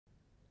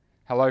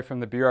Hello from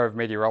the Bureau of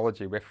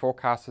Meteorology, where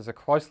forecasters are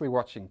closely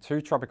watching two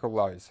tropical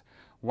lows,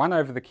 one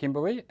over the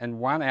Kimberley and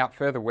one out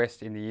further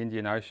west in the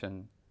Indian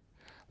Ocean.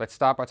 Let's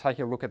start by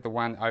taking a look at the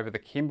one over the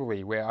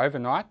Kimberley, where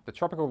overnight the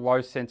tropical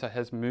low centre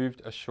has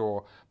moved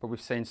ashore, but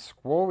we've seen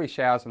squally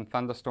showers and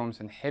thunderstorms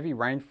and heavy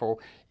rainfall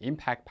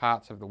impact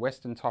parts of the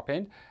western top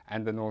end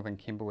and the northern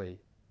Kimberley.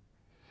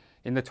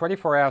 In the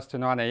 24 hours to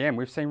 9 AM,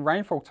 we've seen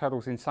rainfall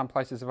totals in some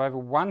places of over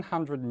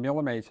 100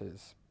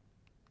 millimetres.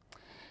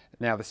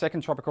 Now, the second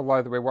tropical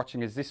low that we're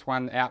watching is this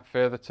one out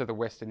further to the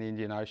west in the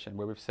Indian Ocean,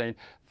 where we've seen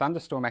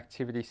thunderstorm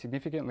activity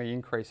significantly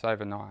increase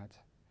overnight.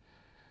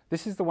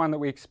 This is the one that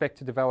we expect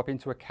to develop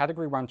into a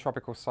Category 1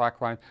 tropical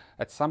cyclone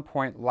at some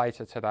point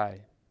later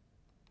today.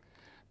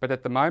 But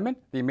at the moment,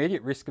 the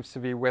immediate risk of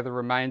severe weather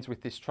remains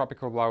with this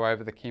tropical low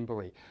over the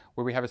Kimberley,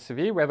 where we have a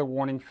severe weather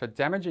warning for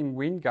damaging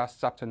wind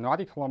gusts up to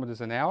 90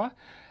 kilometres an hour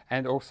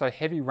and also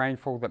heavy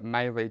rainfall that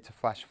may lead to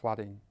flash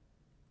flooding.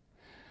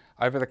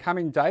 Over the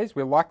coming days,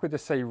 we're likely to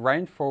see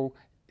rainfall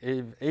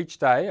each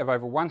day of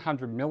over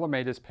 100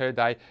 millimetres per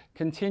day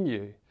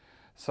continue.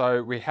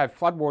 So we have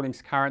flood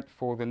warnings current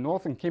for the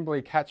northern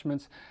Kimberley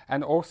catchments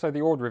and also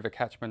the Ord River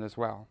catchment as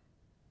well.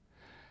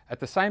 At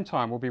the same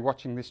time, we'll be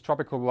watching this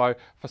tropical low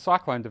for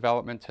cyclone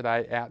development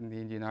today out in the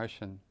Indian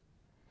Ocean.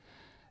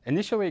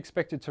 Initially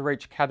expected to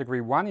reach Category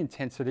 1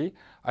 intensity,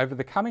 over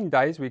the coming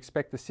days we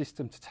expect the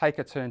system to take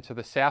a turn to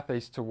the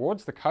southeast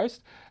towards the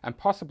coast and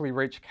possibly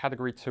reach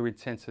Category 2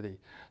 intensity.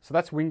 So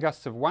that's wind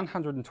gusts of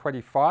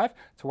 125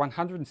 to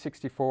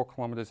 164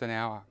 kilometres an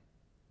hour.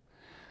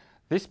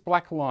 This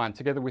black line,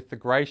 together with the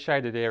grey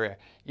shaded area,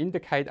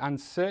 indicate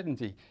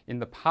uncertainty in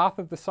the path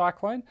of the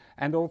cyclone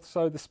and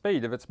also the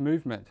speed of its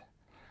movement.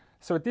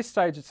 So at this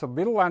stage it's a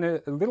little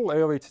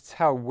early to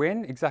tell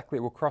when exactly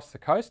it will cross the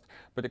coast,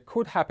 but it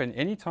could happen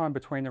any time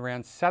between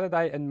around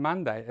Saturday and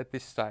Monday at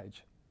this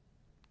stage.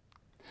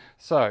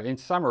 So in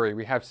summary,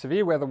 we have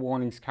severe weather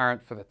warnings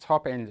current for the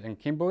top end and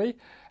Kimberley,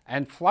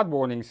 and flood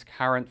warnings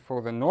current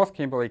for the North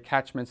Kimberley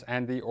catchments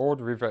and the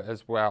Ord River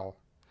as well.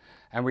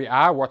 And we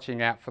are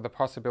watching out for the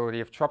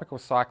possibility of tropical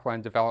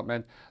cyclone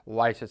development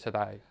later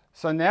today.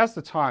 So now's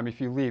the time,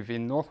 if you live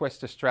in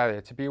Northwest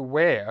Australia, to be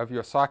aware of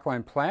your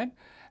cyclone plan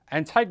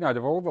and take note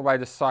of all the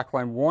latest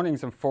cyclone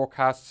warnings and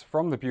forecasts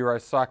from the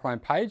Bureau's cyclone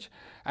page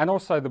and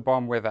also the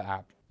BOM weather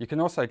app. You can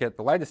also get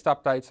the latest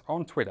updates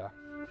on Twitter.